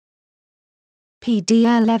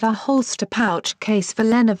PDair leather holster pouch case for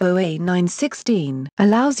Lenovo A916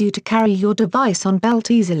 allows you to carry your device on belt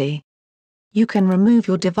easily. You can remove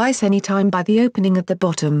your device anytime by the opening at the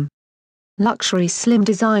bottom. Luxury slim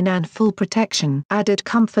design and full protection. Added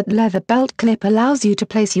comfort. Leather belt clip allows you to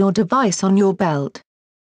place your device on your belt.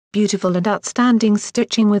 Beautiful and outstanding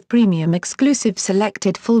stitching with premium exclusive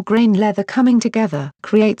selected full-grain leather coming together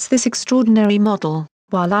creates this extraordinary model,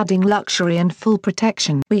 while adding luxury and full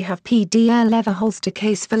protection. We have PDair leather holster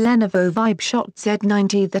case for Lenovo VibeShot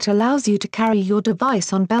Z90 that allows you to carry your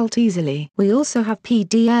device on belt easily. We also have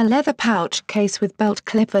PDair leather pouch case with belt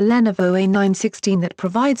clip for Lenovo A916 that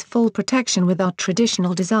provides full protection with our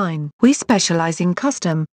traditional design. We specialize in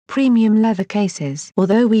custom, premium leather cases.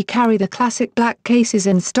 Although we carry the classic black cases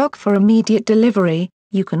in stock for immediate delivery,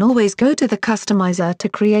 you can always go to the customizer to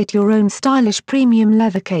create your own stylish premium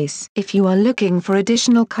leather case. If you are looking for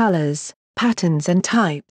additional colors, patterns and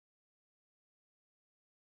types,